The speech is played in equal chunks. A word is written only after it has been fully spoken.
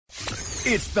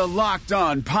It's the Locked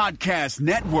On Podcast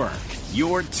Network,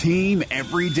 your team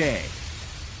every day.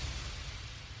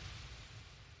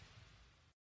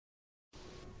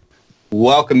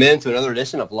 Welcome into another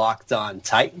edition of Locked On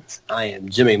Titans. I am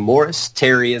Jimmy Morris.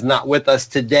 Terry is not with us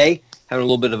today, having a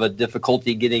little bit of a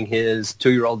difficulty getting his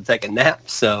 2-year-old to take a nap.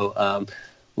 So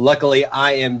luckily,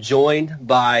 I am joined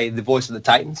by the voice of the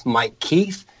Titans, Mike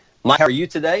Keith. Mike, how are you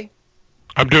today?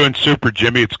 I'm doing super,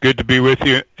 Jimmy. It's good to be with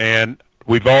you, and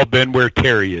we've all been where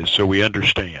Terry is, so we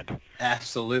understand.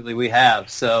 Absolutely, we have.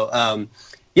 So,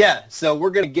 so we're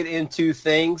going to get into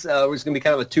things. It's going to be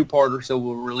kind of a two-parter, so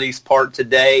we'll release part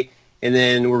today, and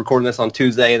then we're recording this on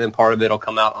Tuesday, and then part of it will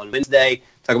come out on Wednesday.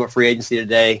 Talk about free agency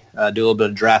today, do a little bit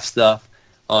of draft stuff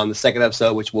on the second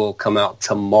episode, which will come out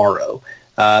tomorrow.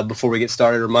 Before we get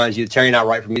started, I remind you, Terry and I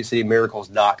write from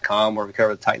MusicCityMiracles.com, where we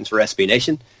cover the Titans for SB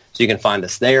Nation, so you can find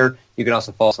us there. You can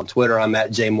also follow us on Twitter. I'm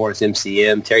at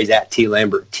JMorrisMCM. Terry's at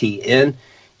TLambertTN.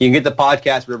 You can get the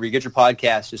podcast wherever you get your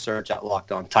podcast. Just search out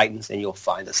Locked On Titans, and you'll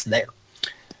find us there.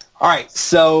 All right,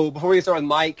 so before we get started with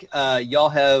Mike, y'all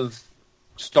have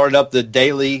started up the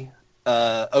daily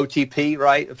OTP,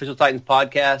 right? Official Titans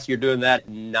podcast. You're doing that at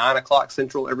 9 o'clock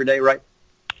Central every day, right?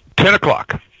 10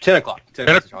 o'clock. 10 o'clock. 10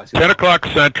 o'clock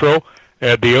Central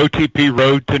at the OTP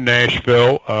Road to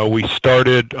Nashville. We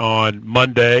started on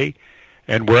Monday,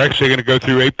 and we're actually going to go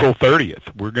through April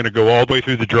 30th. We're going to go all the way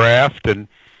through the draft and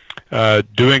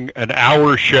doing an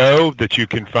hour show that you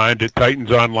can find at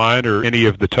Titans Online or any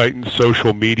of the Titans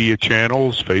social media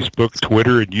channels, Facebook,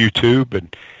 Twitter, and YouTube.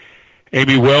 And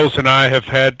Amy Wells and I have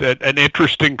had an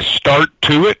interesting start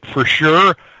to it for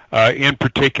sure, in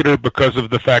particular because of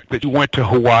the fact that you went to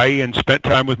Hawaii and spent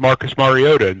time with Marcus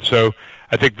Mariota. And so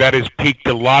I think that has piqued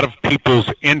a lot of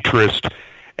people's interest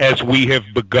as we have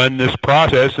begun this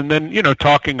process. And then,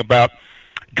 talking about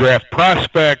draft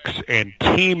prospects and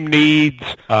team needs.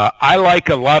 I like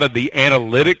a lot of the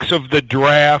analytics of the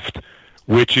draft,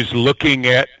 which is looking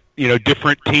at,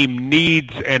 different team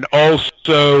needs and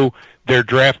also their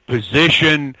draft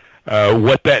position,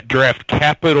 what that draft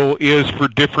capital is for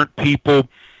different people,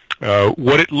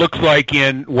 what it looks like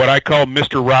in what I call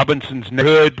Mr. Robinson's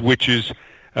neighborhood, which is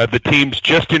the teams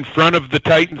just in front of the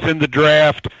Titans in the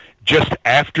draft, just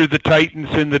after the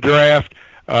Titans in the draft.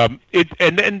 And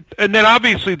then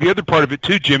obviously the other part of it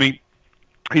too, Jimmy,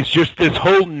 is just this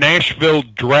whole Nashville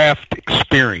draft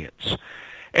experience.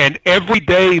 And every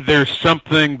day there's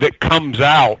something that comes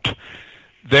out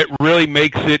that really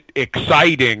makes it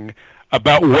exciting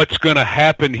about what's going to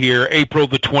happen here April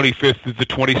the 25th through the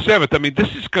 27th. I mean,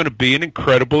 this is going to be an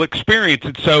incredible experience.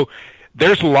 And so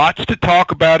there's lots to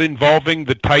talk about involving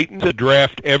the Titans, the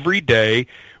draft every day,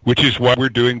 which is why we're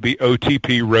doing the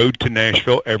OTP Road to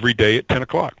Nashville every day at 10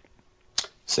 o'clock.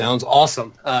 Sounds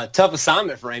awesome. Tough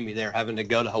assignment for Amy there, having to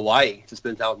go to Hawaii to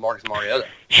spend time with Marcus Mariota.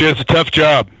 She has a tough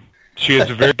job. She has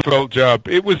a very difficult job.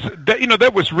 It was,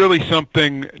 that was really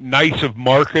something nice of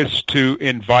Marcus to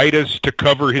invite us to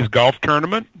cover his golf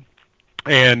tournament,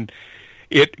 and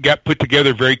it got put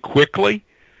together very quickly.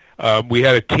 We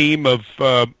had a team of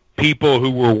people who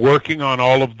were working on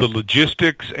all of the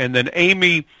logistics, and then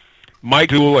Amy, Mike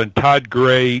Dool, and Todd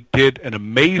Gray did an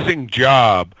amazing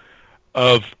job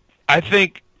of, I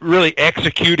think, really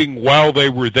executing while they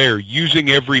were there, using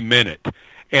every minute.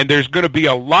 And there's going to be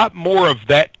a lot more of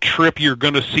that trip you're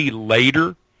going to see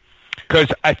later, because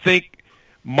I think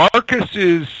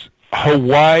Marcus's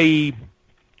Hawaii,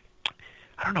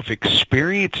 I don't know if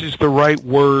experience is the right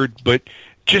word, but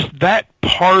just that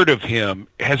part of him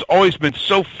has always been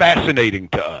so fascinating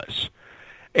to us.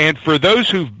 And for those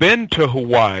who've been to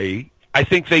Hawaii, I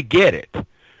think they get it.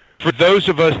 For those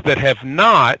of us that have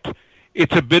not,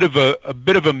 it's a bit of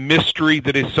a mystery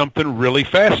that is something really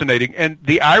fascinating. And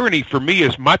the irony for me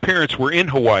is my parents were in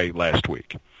Hawaii last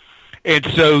week. And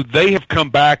so they have come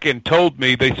back and told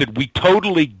me, they said, we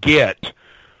totally get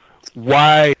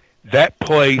why that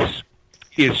place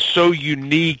is so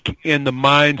unique in the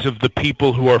minds of the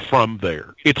people who are from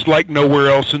there. It's like nowhere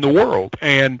else in the world.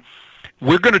 And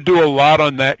we're going to do a lot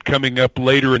on that coming up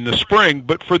later in the spring.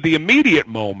 But for the immediate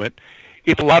moment,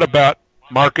 it's a lot about,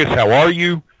 Marcus, how are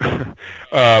you?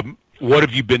 What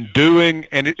have you been doing?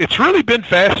 And it's really been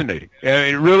fascinating.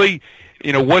 And it really,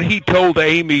 what he told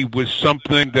Amy was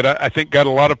something that I think got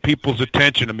a lot of people's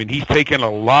attention. I mean, he's taken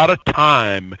a lot of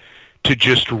time to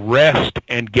just rest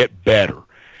and get better.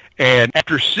 And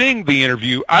after seeing the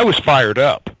interview, I was fired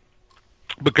up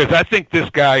because I think this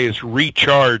guy is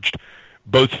recharged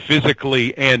both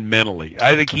physically and mentally.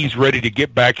 I think he's ready to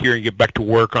get back here and get back to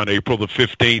work on April the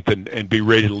 15th and be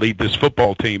ready to lead this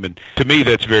football team. And to me,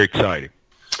 that's very exciting.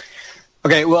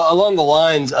 Okay, well, along the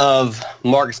lines of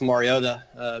Marcus Mariota,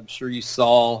 I'm sure you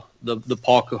saw the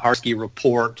Paul Kuharsky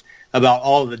report about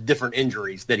all of the different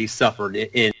injuries that he suffered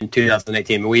in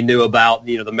 2018. And we knew about,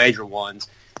 the major ones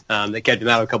that kept him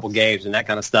out of a couple games and that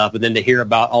kind of stuff. But then to hear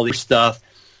about all the stuff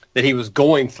that he was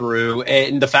going through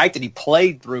and the fact that he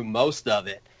played through most of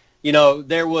it,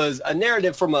 there was a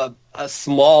narrative from a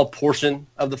small portion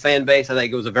of the fan base. I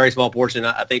think it was a very small portion.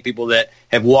 I think people that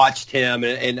have watched him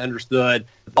and understood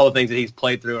all the things that he's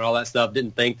played through and all that stuff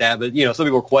didn't think that. But, some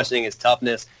people were questioning his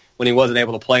toughness when he wasn't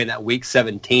able to play in that Week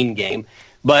 17 game.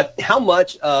 But how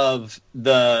much of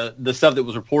the stuff that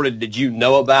was reported did you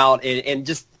know about? And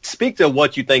just speak to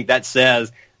what you think that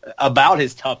says about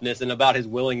his toughness and about his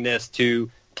willingness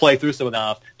to play through some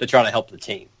enough to try to help the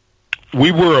team.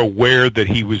 We were aware that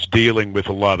he was dealing with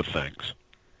a lot of things.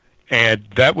 And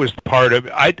that was part of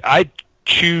it. I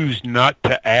choose not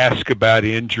to ask about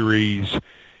injuries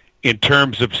in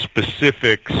terms of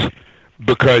specifics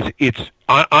because it's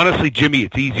honestly, Jimmy,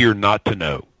 it's easier not to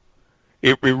know.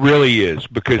 It really is,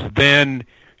 because then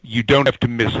you don't have to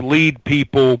mislead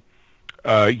people.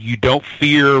 You don't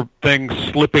fear things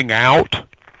slipping out,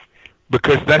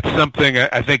 because that's something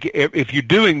I think if you're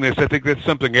doing this, I think that's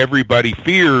something everybody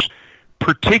fears,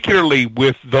 particularly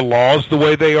with the laws the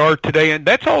way they are today. And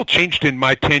that's all changed in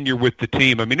my tenure with the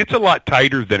team. I mean, it's a lot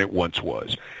tighter than it once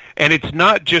was. And it's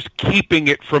not just keeping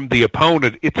it from the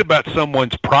opponent. It's about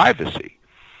someone's privacy.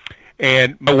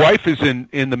 And my wife is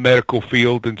in the medical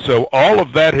field, and so all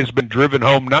of that has been driven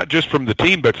home, not just from the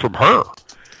team, but from her.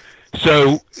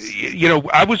 So,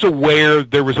 I was aware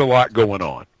there was a lot going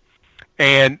on.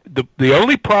 And the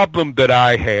only problem that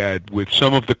I had with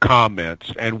some of the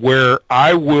comments, and where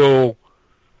I will,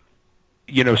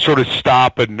 sort of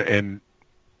stop and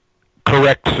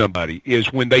correct somebody,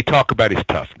 is when they talk about his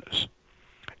toughness.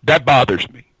 That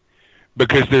bothers me,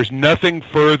 because there's nothing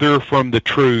further from the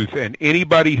truth, and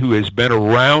anybody who has been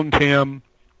around him,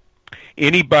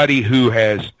 anybody who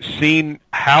has seen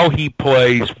how he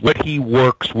plays, what he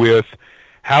works with,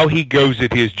 how he goes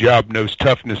at his job, knows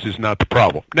toughness is not the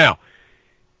problem. Now,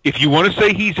 if you want to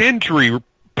say he's injury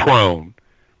prone,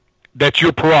 that's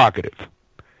your prerogative.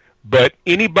 But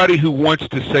anybody who wants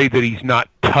to say that he's not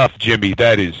tough, Jimmy,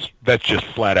 that's just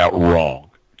flat out wrong.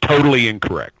 Totally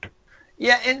incorrect.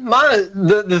 Yeah, and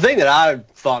the thing that I've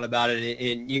thought about it,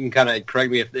 and you can kind of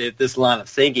correct me if this line of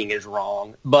thinking is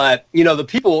wrong, but, the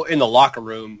people in the locker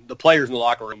room, the players in the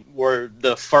locker room, were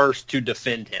the first to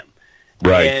defend him.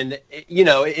 Right. And,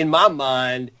 in my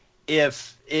mind,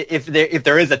 if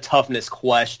there is a toughness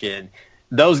question,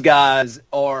 those guys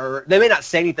they may not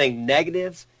say anything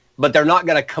negative, but they're not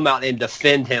going to come out and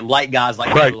defend him like guys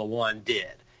like Formula One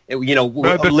did,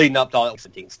 leading up to all that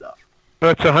 17 stuff.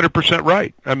 That's 100%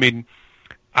 right. I mean,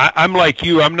 I'm like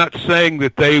you. I'm not saying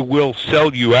that they will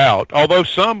sell you out, although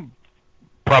some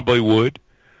probably would.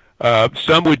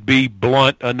 Some would be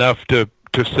blunt enough to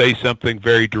say something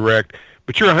very direct.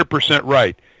 But you're 100%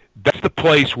 right. That's the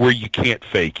place where you can't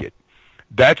fake it.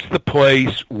 That's the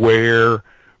place where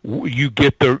you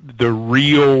get the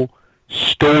real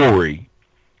story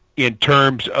in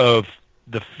terms of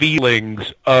the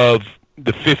feelings of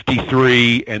the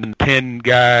 53 and 10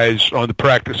 guys on the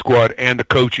practice squad and the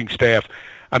coaching staff.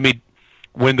 I mean,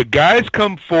 when the guys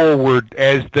come forward,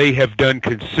 as they have done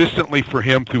consistently for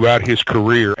him throughout his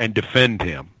career, and defend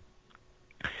him,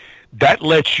 that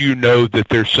lets you know that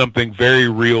there's something very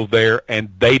real there, and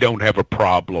they don't have a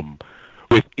problem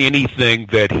with anything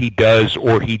that he does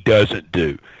or he doesn't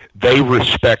do. They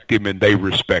respect him, and they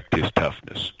respect his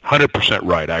toughness. 100%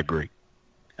 right. I agree.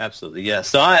 Absolutely, yes.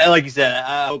 So, like you said,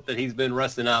 I hope that he's been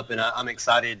resting up, and I'm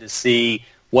excited to see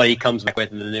what he comes back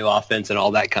with in the new offense and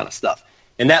all that kind of stuff.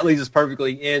 And that leads us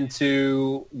perfectly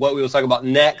into what we will talk about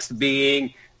next,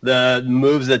 being the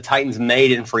moves the Titans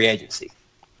made in free agency.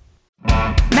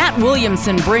 Matt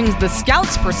Williamson brings the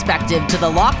scout's perspective to the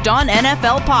Locked On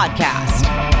NFL podcast.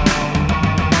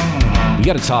 We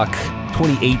got to talk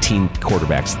 2018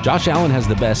 quarterbacks. Josh Allen has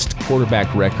the best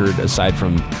quarterback record aside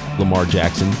from Lamar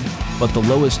Jackson, but the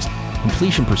lowest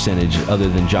completion percentage other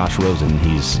than Josh Rosen.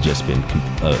 He's just been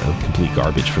complete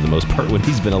garbage for the most part when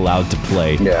he's been allowed to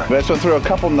play. Yeah, but so throw a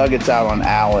couple nuggets out on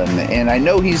Allen, and I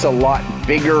know he's a lot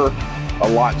bigger, a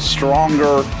lot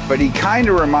stronger, but he kind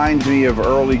of reminds me of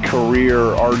early career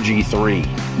RG3.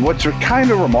 What's kind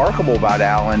of remarkable about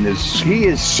Allen is he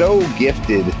is so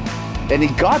gifted, and he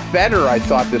got better, I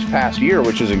thought, this past year,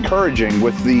 which is encouraging,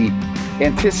 with the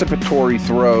anticipatory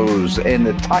throws and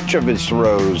the touch of his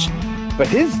throws. But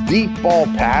his deep ball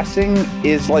passing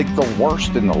is like the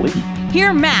worst in the league.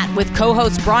 Hear Matt with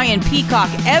co-host Brian Peacock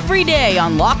every day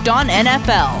on Locked On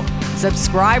NFL.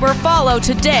 Subscribe or follow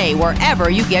today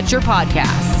wherever you get your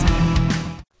podcasts.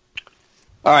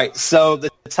 All right, so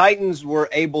the Titans were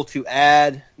able to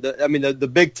add the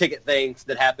big ticket things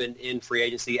that happened in free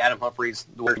agency. Adam Humphries,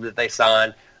 the word that they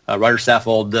signed, Ryder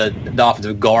Saffold, the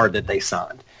offensive guard that they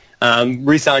signed.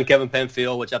 Re-signed Kevin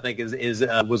Penfield, which I think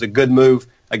was a good move,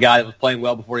 a guy that was playing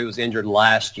well before he was injured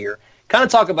last year. Kind of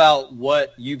talk about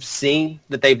what you've seen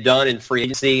that they've done in free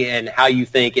agency and how you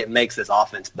think it makes this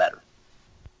offense better.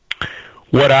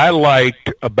 What I liked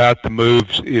about the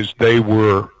moves is they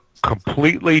were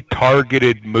completely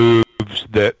targeted moves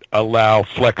that allow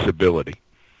flexibility.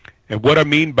 And what I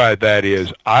mean by that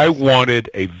is I wanted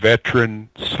a veteran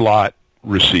slot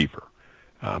receiver.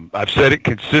 I've said it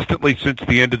consistently since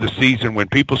the end of the season when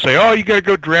people say, oh, you got to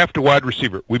go draft a wide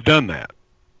receiver. We've done that.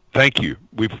 Thank you.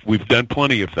 We've done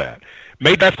plenty of that.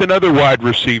 May draft another wide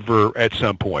receiver at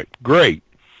some point. Great.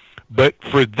 But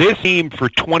for this team for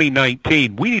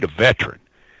 2019, we need a veteran.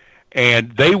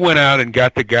 And they went out and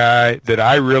got the guy that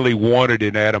I really wanted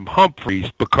in Adam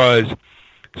Humphries because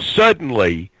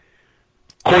suddenly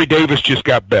Corey Davis just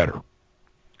got better.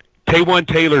 Taywan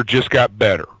Taylor just got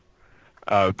better.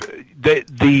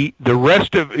 The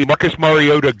rest of Marcus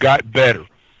Mariota got better.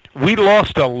 We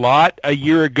lost a lot a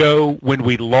year ago when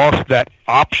we lost that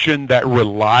option, that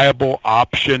reliable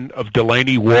option of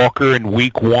Delaney Walker in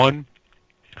week 1.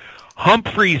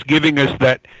 Humphries giving us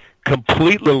that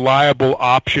complete reliable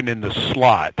option in the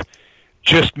slot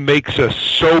just makes us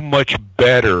so much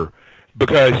better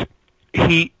because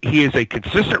he is a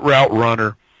consistent route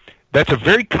runner. That's a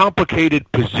very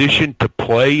complicated position to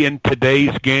play in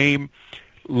today's game,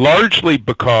 largely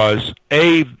because,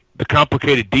 A, the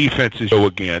complicated defenses go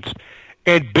against,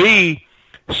 and B,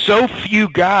 so few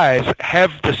guys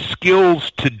have the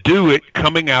skills to do it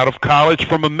coming out of college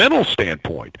from a mental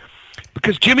standpoint.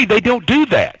 Because, Jimmy, they don't do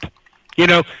that. You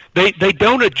know, they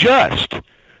don't adjust.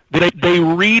 They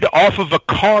read off of a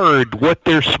card what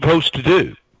they're supposed to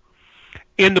do.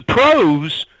 In the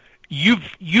pros,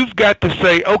 you've got to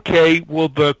say, okay, well,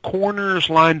 the corners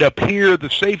lined up here, the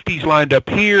safeties lined up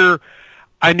here.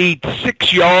 I need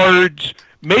 6 yards.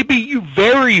 Maybe you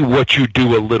vary what you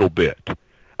do a little bit.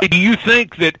 Do you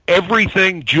think that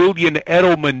everything Julian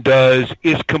Edelman does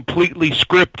is completely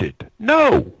scripted?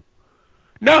 No.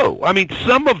 I mean,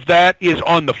 some of that is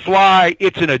on the fly.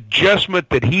 It's an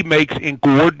adjustment that he makes in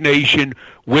coordination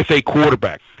with a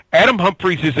quarterback. Adam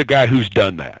Humphries is a guy who's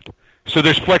done that. So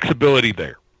there's flexibility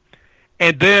there.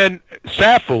 And then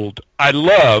Saffold, I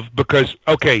love because,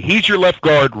 okay, he's your left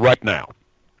guard right now.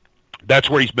 That's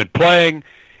where he's been playing.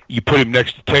 You put him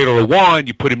next to Taylor Lewan.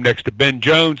 You put him next to Ben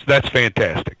Jones. That's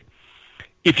fantastic.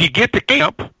 If you get to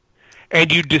camp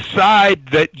and you decide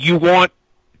that you want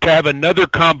to have another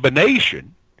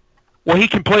combination, well, he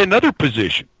can play another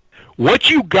position. What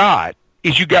you got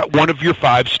is you got one of your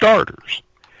 5 starters.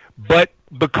 But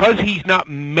because he's not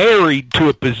married to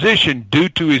a position due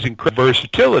to his incredible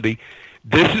versatility,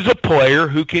 this is a player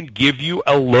who can give you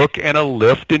a look and a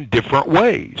lift in different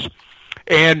ways.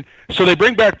 And so they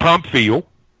bring back Penfield,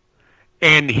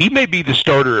 and he may be the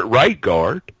starter at right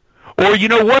guard. Or you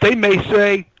know what? They may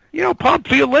say, you know,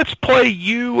 Penfield, let's play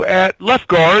you at left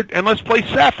guard, and let's play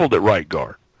Saffold at right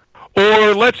guard.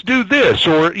 Or let's do this,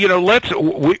 or, you know,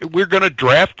 we're going to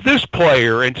draft this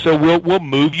player, and so we'll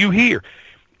move you here.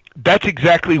 That's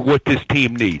exactly what this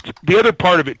team needs. The other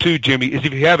part of it, too, Jimmy, is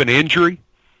if you have an injury,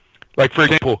 like, for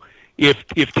example, if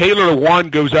Taylor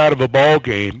Lewan goes out of a ball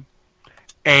game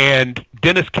and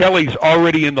Dennis Kelly's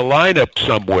already in the lineup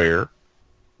somewhere,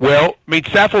 well, I mean,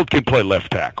 Saffold can play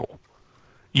left tackle.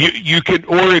 You can,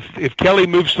 or if Kelly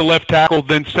moves to left tackle,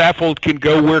 then Saffold can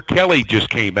go where Kelly just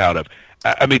came out of.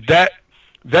 I mean, that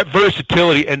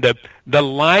versatility and the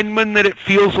linemen that it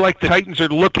feels like the Titans are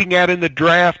looking at in the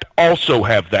draft also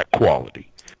have that quality.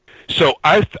 So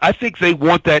I think they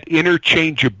want that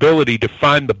interchangeability to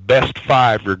find the best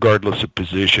 5 regardless of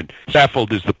position.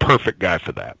 Saffold is the perfect guy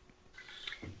for that.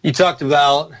 You talked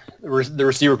about the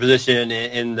receiver position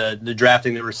and the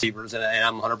drafting the receivers, and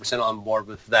I'm 100% on board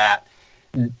with that.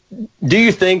 Do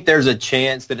you think there's a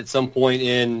chance that at some point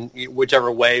in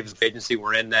whichever waves of agency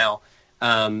we're in now,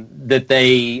 that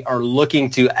they are looking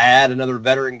to add another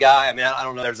veteran guy? I mean, I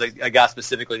don't know if there's a guy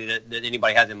specifically that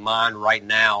anybody has in mind right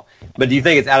now, but do you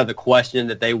think it's out of the question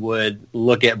that they would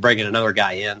look at bringing another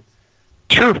guy in?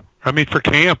 Sure. I mean, for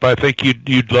camp, I think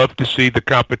you'd love to see the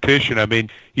competition. I mean,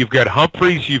 you've got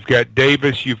Humphries, you've got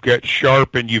Davis, you've got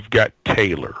Sharp, and you've got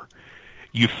Taylor.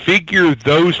 You figure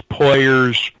those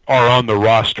players are on the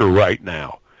roster right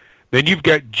now. Then you've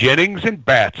got Jennings and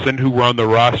Batson, who were on the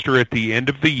roster at the end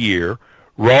of the year.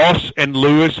 Ross and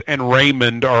Lewis and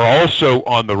Raymond are also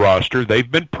on the roster. They've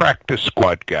been practice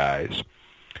squad guys.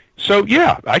 So,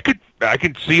 yeah, I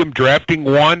can see him drafting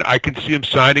one. I can see him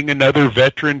signing another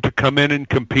veteran to come in and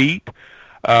compete.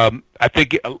 I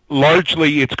think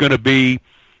largely it's going to be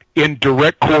in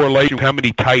direct correlation with how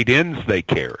many tight ends they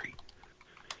carry.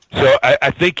 So I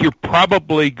think you're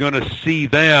probably going to see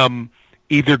them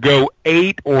either go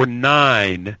 8 or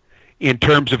 9 in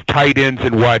terms of tight ends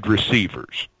and wide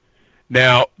receivers.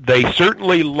 Now, they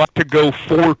certainly like to go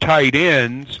 4 tight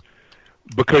ends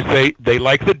because they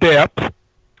like the depth,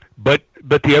 but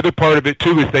the other part of it,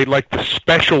 too, is they like the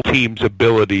special teams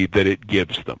ability that it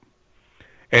gives them.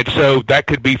 And so that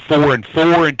could be 4 and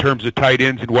 4 in terms of tight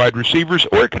ends and wide receivers,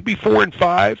 or it could be 4 and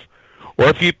 5, or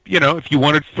if you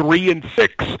wanted 3 and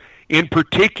 6 in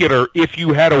particular, if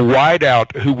you had a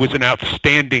wideout who was an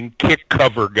outstanding kick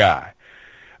cover guy,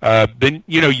 then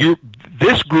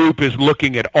this group is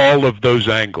looking at all of those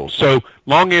angles. So,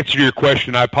 long answer to your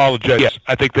question, I apologize. Yes,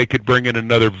 I think they could bring in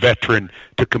another veteran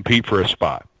to compete for a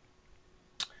spot.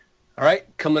 All right,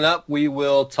 coming up, we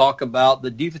will talk about the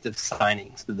defensive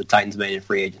signings that the Titans made in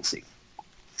free agency.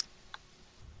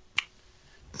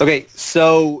 Okay,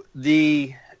 so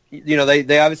they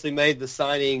obviously made the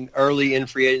signing early in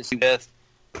free agency with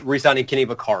re-signing Kenny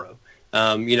Vaccaro.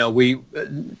 We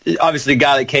obviously a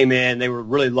guy that came in, they were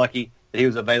really lucky that he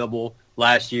was available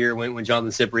last year when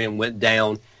Jonathan Cyprien went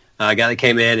down. A guy that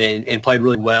came in and played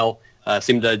really well,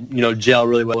 seemed to gel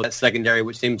really well with that secondary,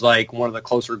 which seems like one of the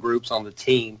closer groups on the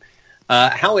team.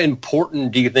 How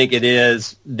important do you think it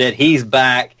is that he's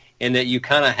back and that you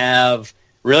kind of have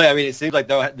really? I mean, it seems like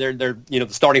they're the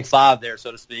starting 5 there,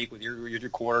 so to speak, with your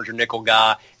corners, your nickel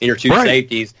guy, and your 2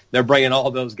 safeties. They're bringing all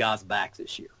those guys back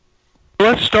this year.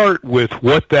 Let's start with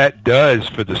what that does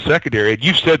for the secondary. And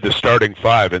you said the starting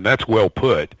 5, and that's well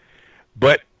put.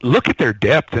 But look at their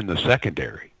depth in the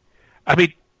secondary. I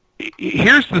mean,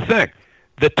 here's the thing.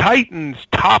 The Titans'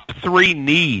 top 3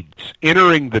 needs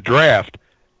entering the draft,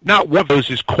 not one of those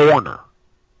is corner.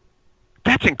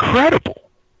 That's incredible.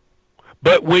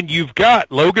 But when you've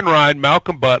got Logan Ryan,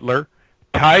 Malcolm Butler,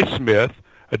 Ty Smith,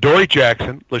 Adoree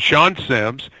Jackson, LaShawn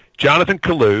Sims, Jonathan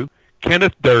Kalu,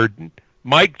 Kenneth Durden,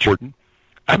 Mike Jordan,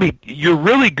 I mean, you're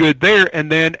really good there.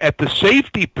 And then at the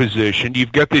safety position,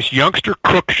 you've got this youngster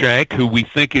Cruikshank, who we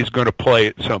think is going to play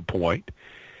at some point.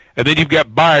 And then you've got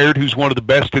Byard, who's one of the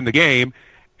best in the game,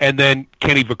 and then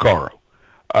Kenny Vaccaro.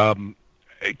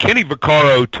 Kenny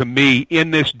Vaccaro, to me,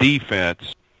 in this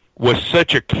defense, was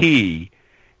such a key.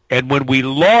 And when we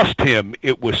lost him,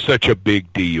 it was such a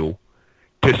big deal.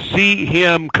 To see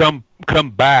him come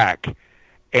back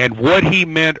and what he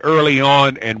meant early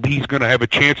on, and he's going to have a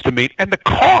chance to meet, and the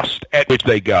cost at which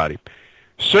they got him.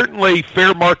 Certainly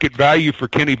fair market value for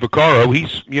Kenny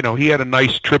Vaccaro. He had a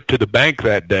nice trip to the bank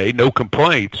that day, no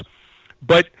complaints.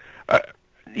 But,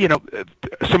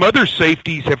 some other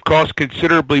safeties have cost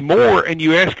considerably more, and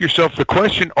you ask yourself the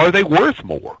question, are they worth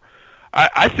more?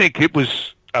 I think it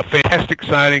was a fantastic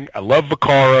signing. I love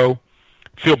Vaccaro.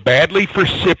 Feel badly for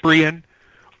Cyprien.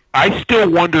 I still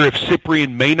wonder if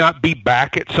Cyprien may not be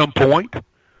back at some point.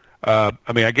 I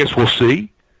guess we'll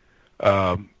see.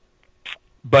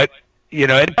 But,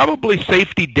 and probably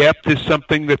safety depth is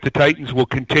something that the Titans will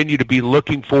continue to be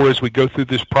looking for as we go through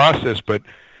this process. But,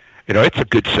 it's a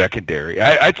good secondary.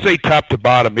 I'd say top to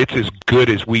bottom, it's as good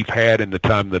as we've had in the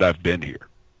time that I've been here.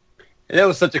 And that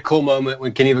was such a cool moment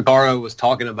when Kenny Vaccaro was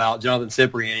talking about Jonathan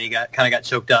Cyprien. He kind of got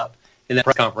choked up in that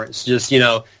press conference. Just,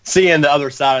 seeing the other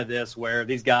side of this where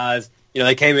these guys,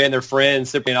 they came in, they're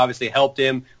friends. Cyprien obviously helped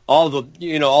him. All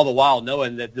the while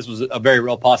knowing that this was a very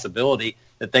real possibility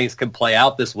that things could play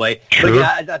out this way. Sure. But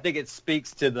yeah, I think it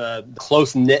speaks to the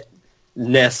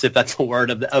close-knitness, if that's a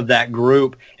word, of that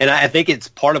group. And I think it's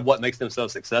part of what makes them so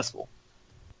successful.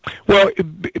 Well,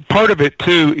 part of it,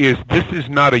 too, is this is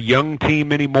not a young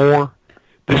team anymore.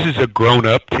 This is a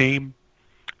grown-up team.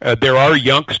 There are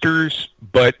youngsters,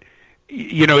 but,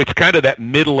 it's kind of that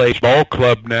middle-aged ball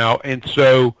club now. And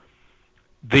so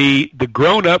the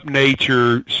grown-up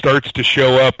nature starts to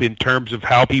show up in terms of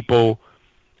how people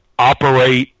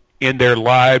operate in their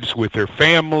lives with their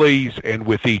families and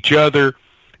with each other.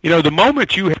 The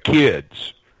moment you have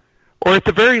kids, or at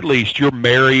the very least you're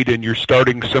married and you're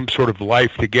starting some sort of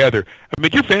life together,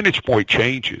 your vantage point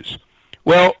changes.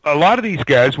 Well, a lot of these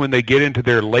guys, when they get into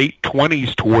their late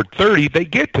 20s toward 30, they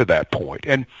get to that point.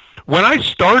 And when I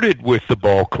started with the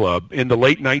ball club in the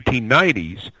late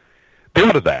 1990s,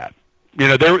 there was that.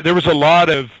 There was a lot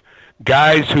of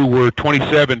guys who were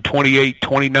 27, 28,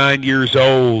 29 years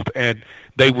old, and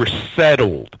they were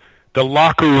settled. The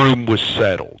locker room was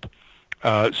settled.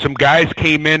 Some guys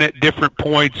came in at different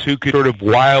points who could sort of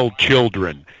wild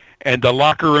children, and the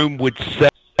locker room would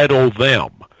settle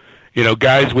them. You know,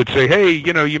 guys would say, hey,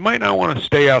 you know, you might not want to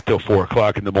stay out till 4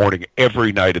 o'clock in the morning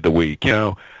every night of the week.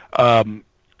 You know,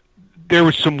 there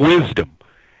was some wisdom,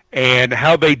 and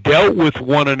how they dealt with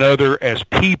one another as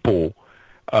people.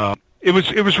 It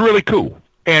was really cool,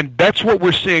 and that's what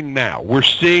we're seeing now. We're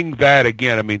seeing that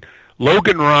again. I mean,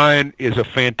 Logan Ryan is a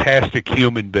fantastic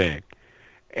human being,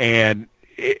 and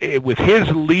with his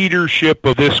leadership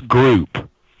of this group.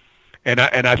 And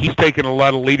he's taken a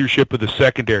lot of leadership of the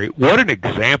secondary. What an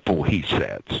example he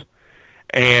sets.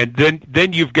 And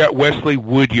then you've got Wesley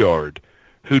Woodyard,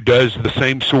 who does the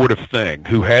same sort of thing,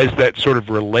 who has that sort of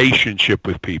relationship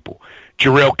with people.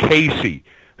 Jarrell Casey,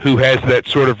 who has that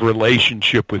sort of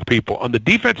relationship with people. On the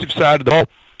defensive side of the ball,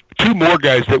 2 more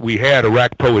guys that we had,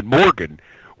 Arakpo and Morgan,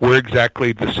 were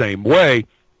exactly the same way.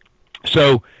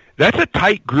 So that's a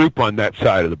tight group on that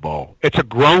side of the ball. It's a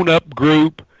grown-up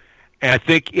group. And I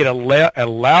think it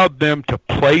allowed them to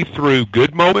play through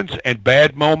good moments and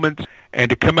bad moments and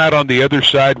to come out on the other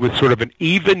side with sort of an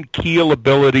even keel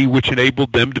ability, which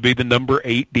enabled them to be the number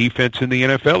 8 defense in the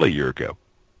NFL a year ago.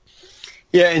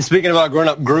 Yeah, and speaking about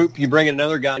grown-up group, you bring in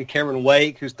another guy, Cameron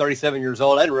Wake, who's 37 years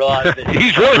old. I didn't realize that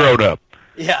he's really grown up.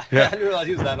 Yeah, I didn't realize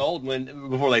he was that old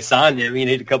before they signed him. He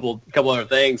needed a couple other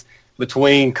things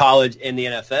between college and the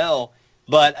NFL.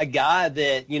 But a guy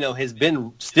that, you know, has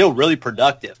been still really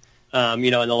productive.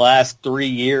 You know, in the last 3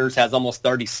 years, has almost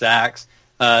 30 sacks.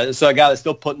 So a guy that's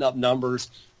still putting up numbers.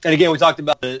 And again, we talked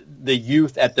about the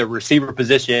youth at the receiver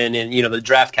position and, you know, the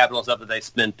draft capital and stuff that they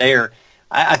spent there.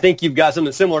 I think you've got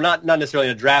something similar, not necessarily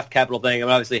a draft capital thing. I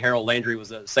mean, obviously, Harold Landry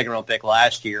was a second-round pick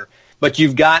last year. But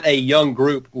you've got a young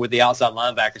group with the outside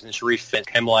linebackers and Sharif Finch,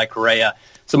 Kamalai Correa,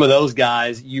 some of those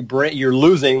guys. You're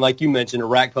losing, like you mentioned,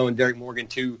 Arakpo and Derek Morgan,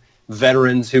 2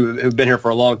 veterans who've been here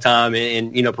for a long time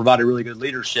and you know, provided really good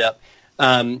leadership.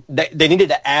 They needed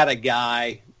to add a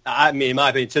guy, I mean, in my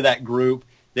opinion, to that group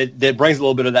that brings a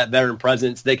little bit of that veteran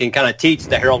presence. They can kind of teach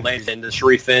the Harold Landry and the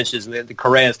Sharif Finches and the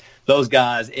Correas, those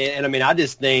guys. And I mean, I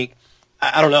just think,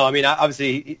 I don't know. I mean,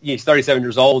 obviously he's 37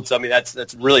 years old, so I mean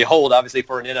that's really old, obviously,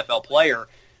 for an NFL player.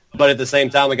 But at the same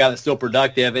time, a guy that's still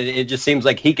productive, and it just seems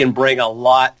like he can bring a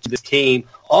lot to this team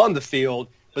on the field.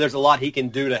 But there's a lot he can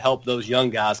do to help those young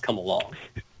guys come along.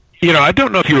 You know, I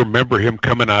don't know if you remember him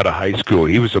coming out of high school.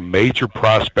 He was a major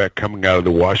prospect coming out of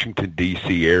the Washington,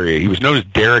 D.C. area. He was known as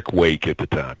Derek Wake at the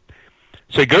time.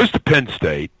 So he goes to Penn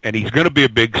State, and he's going to be a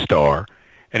big star,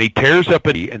 and he tears up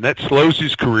and that slows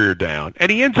his career down. And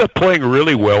he ends up playing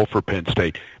really well for Penn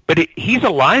State. But he's a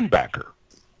linebacker.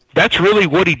 That's really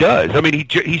what he does. I mean,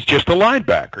 he's just a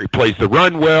linebacker. He plays the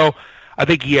run well. I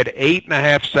think he had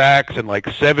 8.5 sacks and like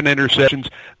 7 interceptions.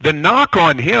 The knock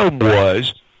on him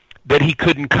was that he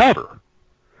couldn't cover.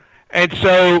 And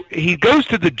so he goes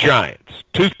to the Giants,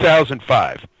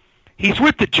 2005. He's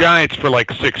with the Giants for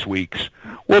like 6 weeks.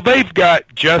 Well, they've got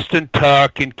Justin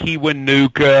Tuck and Kiwan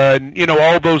Nuka and, you know,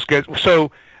 all those guys.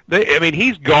 So,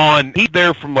 he's gone. He's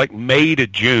there from like May to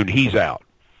June. He's out.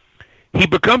 He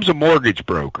becomes a mortgage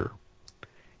broker.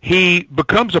 He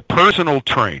becomes a personal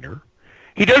trainer.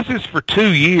 He does this for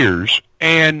 2 years,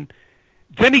 and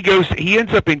then he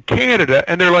ends up in Canada,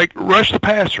 and they're like, rush the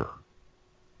passer.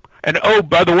 And, oh,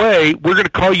 by the way, we're going to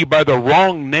call you by the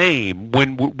wrong name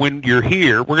when you're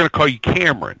here. We're going to call you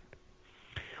Cameron.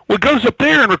 Well, goes up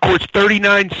there and records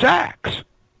 39 sacks.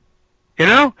 You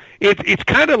know, it's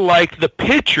kind of like the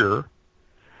pitcher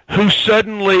who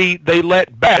suddenly they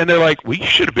let bat, and they're like, we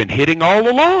should have been hitting all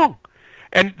along.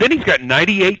 And then he's got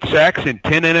 98 sacks in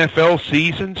 10 NFL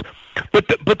seasons. But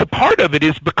the part of it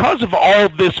is because of all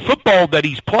this football that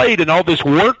he's played and all this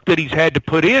work that he's had to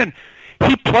put in,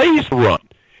 he plays the run.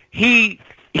 He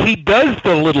does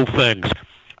the little things.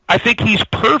 I think he's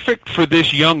perfect for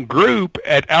this young group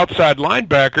at outside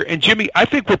linebacker. And, Jimmy, I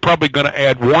think we're probably going to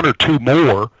add 1 or 2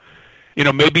 more, you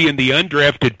know, maybe in the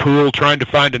undrafted pool trying to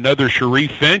find another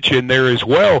Sharif Finch in there as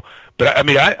well. But, I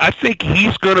mean, I think he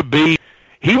would be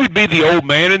the old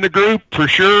man in the group for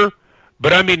sure.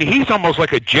 But, I mean, he's almost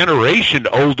like a generation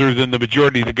older than the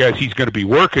majority of the guys he's going to be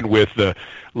working with, the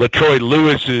LaTroy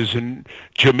Lewises and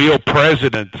Jamil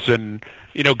Presidents and,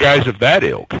 you know, guys of that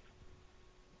ilk.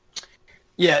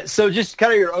 Yeah, so just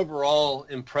kind of your overall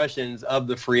impressions of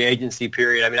the free agency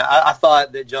period. I mean, I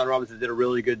thought that John Robinson did a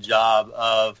really good job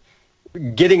of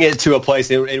getting it to a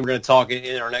place, and we're going to talk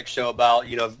in our next show about,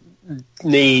 you know,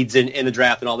 needs and the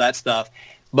draft and all that stuff.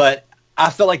 But I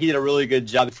felt like he did a really good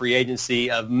job in free agency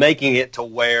of making it to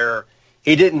where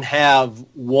he didn't have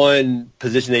one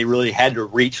position that he really had to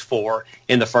reach for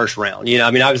in the first round. You know,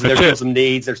 I mean, obviously there's still some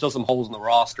needs. There's still some holes in the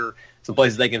roster. some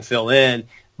places they can fill in.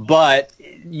 But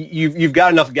you've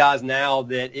got enough guys now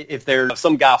that if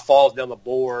some guy falls down the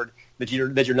board that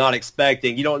you're not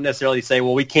expecting, you don't necessarily say,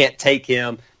 well, we can't take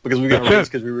him because we're going to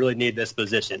risk because we really need this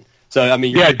position. So, I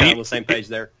mean, you're kind of on the same page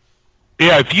there.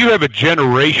 Yeah, if you have a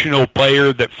generational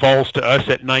player that falls to us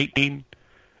at 19,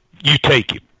 you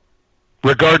take him,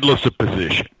 regardless of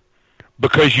position,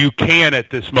 because you can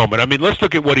at this moment. I mean, let's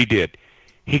look at what he did.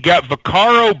 He got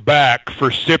Vaccaro back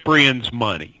for Cyprian's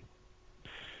money.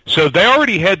 So they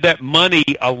already had that money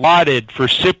allotted for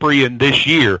Cyprian this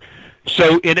year.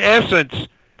 So in essence,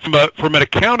 from an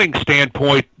accounting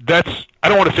standpoint, I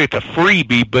don't want to say it's a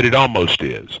freebie, but it almost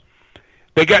is.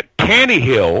 They got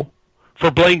Tannehill for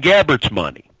Blaine Gabbert's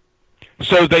money.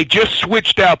 So they just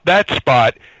switched out that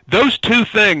spot. Those two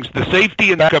things, the safety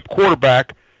and backup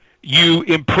quarterback, you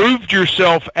improved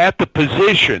yourself at the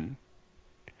position,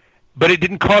 but it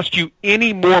didn't cost you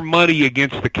any more money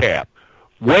against the cap.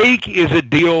 Wake is a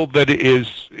deal that is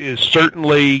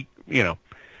certainly,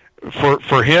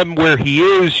 for him where he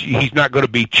is, he's not going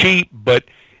to be cheap, but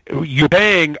you're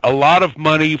paying a lot of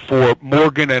money for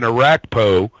Morgan and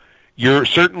Arakpo. You're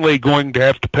certainly going to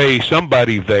have to pay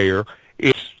somebody there.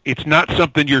 It's not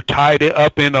something you're tied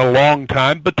up in a long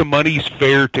time, but the money's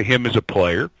fair to him as a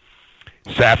player.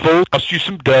 Saffold cost you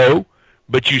some dough,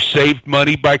 but you saved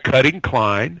money by cutting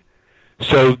Klein.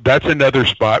 So that's another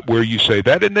spot where you say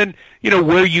that. And then,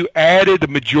 where you added the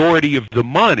majority of the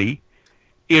money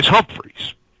is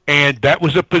Humphreys. And that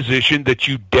was a position that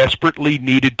you desperately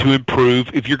needed to improve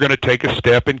if you're going to take a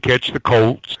step and catch the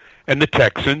Colts and the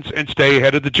Texans and stay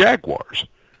ahead of the Jaguars,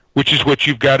 which is what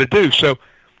you've got to do. So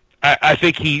I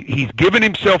think he's given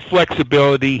himself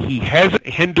flexibility. He hasn't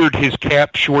hindered his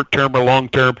cap short-term or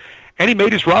long-term, and he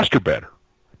made his roster better.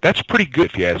 That's pretty good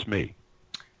if you ask me.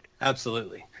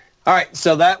 Absolutely. All right,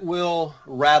 so that will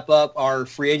wrap up our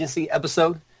free agency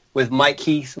episode with Mike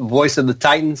Keith, voice of the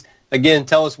Titans. Again,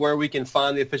 tell us where we can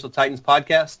find the Official Titans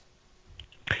podcast.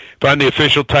 Find the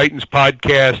Official Titans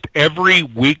podcast every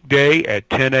weekday at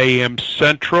 10 a.m.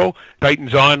 Central,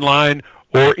 Titans Online,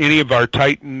 or any of our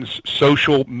Titans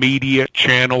social media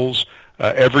channels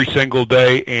every single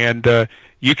day. And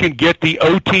you can get the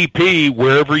OTP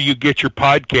wherever you get your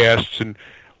podcasts, and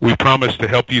we promise to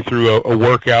help you through a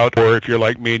workout, or if you're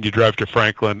like me and you drive to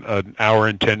Franklin, an hour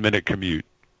and 10-minute commute.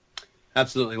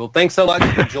 Absolutely. Well, thanks so much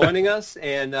for joining us,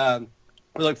 and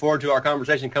we look forward to our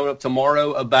conversation coming up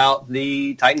tomorrow about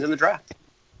the Titans and the draft.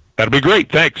 That'll be great.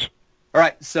 Thanks. All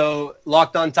right, so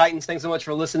Locked On Titans, thanks so much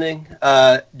for listening.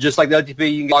 Just like the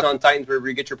OTP, you can get Locked On Titans wherever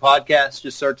you get your podcasts.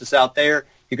 Just search us out there.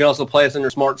 You can also play us on your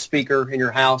smart speaker in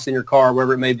your house, in your car,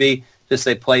 wherever it may be. Just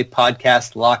say play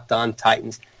podcast Locked On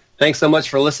Titans. Thanks so much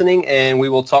for listening, and we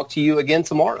will talk to you again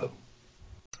tomorrow.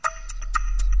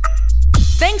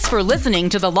 Thanks for listening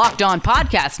to the Locked On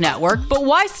Podcast Network, but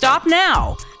why stop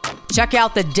now? Check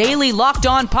out the daily Locked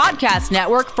On Podcast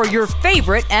Network for your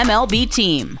favorite MLB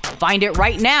team. Find it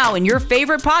right now in your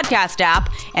favorite podcast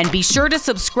app, and be sure to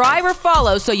subscribe or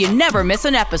follow so you never miss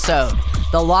an episode.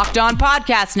 The Locked On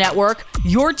Podcast Network,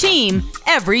 your team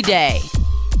every day.